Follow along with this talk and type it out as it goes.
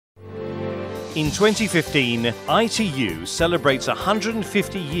In 2015, ITU celebrates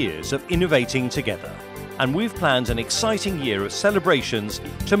 150 years of innovating together, and we've planned an exciting year of celebrations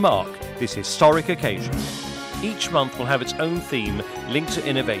to mark this historic occasion. Each month will have its own theme linked to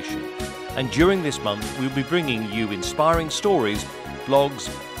innovation, and during this month we'll be bringing you inspiring stories, blogs,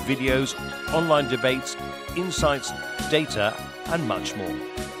 videos, online debates, insights, data, and much more.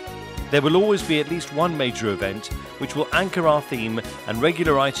 There will always be at least one major event which will anchor our theme, and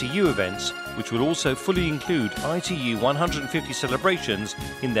regular ITU events which will also fully include ITU 150 celebrations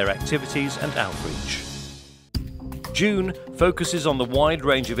in their activities and outreach. June focuses on the wide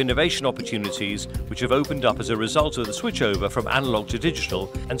range of innovation opportunities which have opened up as a result of the switchover from analog to digital,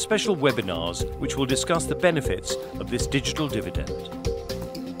 and special webinars which will discuss the benefits of this digital dividend.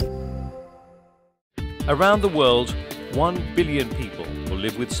 Around the world, 1 billion people will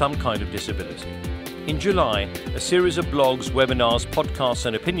live with some kind of disability. In July, a series of blogs, webinars, podcasts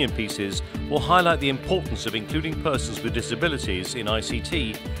and opinion pieces will highlight the importance of including persons with disabilities in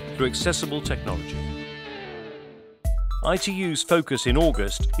ICT through accessible technology. ITU's focus in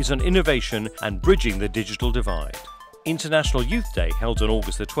August is on innovation and bridging the digital divide. International Youth Day, held on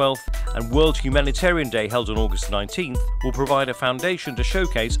August the 12th, and World Humanitarian Day, held on August 19th, will provide a foundation to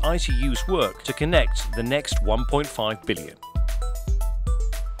showcase ITU's work to connect the next 1.5 billion.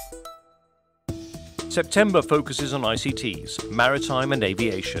 September focuses on ICTs, maritime and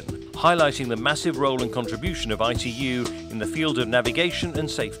aviation, highlighting the massive role and contribution of ITU in the field of navigation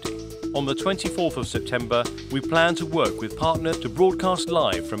and safety. On the 24th of September, we plan to work with partners to broadcast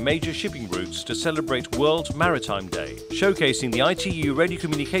live from major shipping routes to celebrate World Maritime Day, showcasing the ITU Radio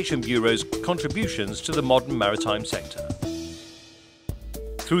Communication Bureau's contributions to the modern maritime sector.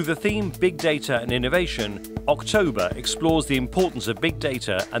 Through the theme Big Data and Innovation, October explores the importance of big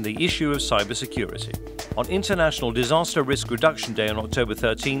data and the issue of cybersecurity. On International Disaster Risk Reduction Day on October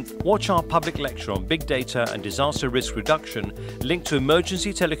 13th, watch our public lecture on big data and disaster risk reduction linked to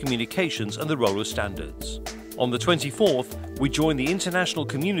emergency telecommunications and the role of standards. On the 24th, we join the international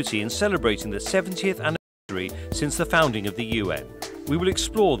community in celebrating the 70th anniversary since the founding of the UN. We will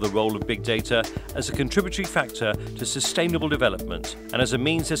explore the role of big data as a contributory factor to sustainable development and as a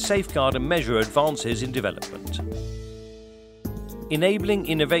means to safeguard and measure advances in development. Enabling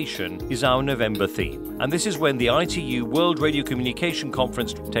Innovation is our November theme, and this is when the ITU World Radio Communication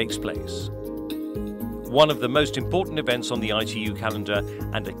Conference takes place. One of the most important events on the ITU calendar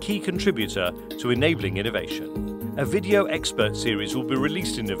and a key contributor to enabling innovation. A video expert series will be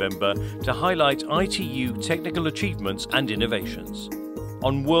released in November to highlight ITU technical achievements and innovations.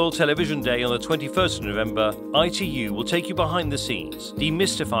 On World Television Day on the 21st of November, ITU will take you behind the scenes,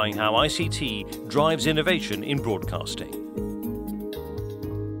 demystifying how ICT drives innovation in broadcasting.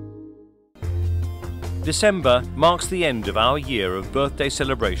 December marks the end of our year of birthday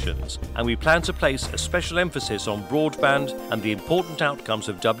celebrations, and we plan to place a special emphasis on broadband and the important outcomes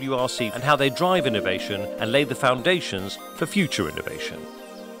of WRC and how they drive innovation and lay the foundations for future innovation.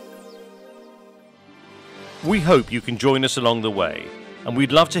 We hope you can join us along the way, and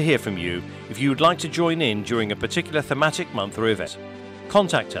we'd love to hear from you if you would like to join in during a particular thematic month or event.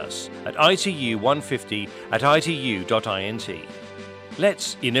 Contact us at itu150@itu.int.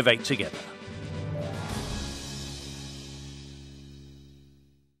 Let's innovate together.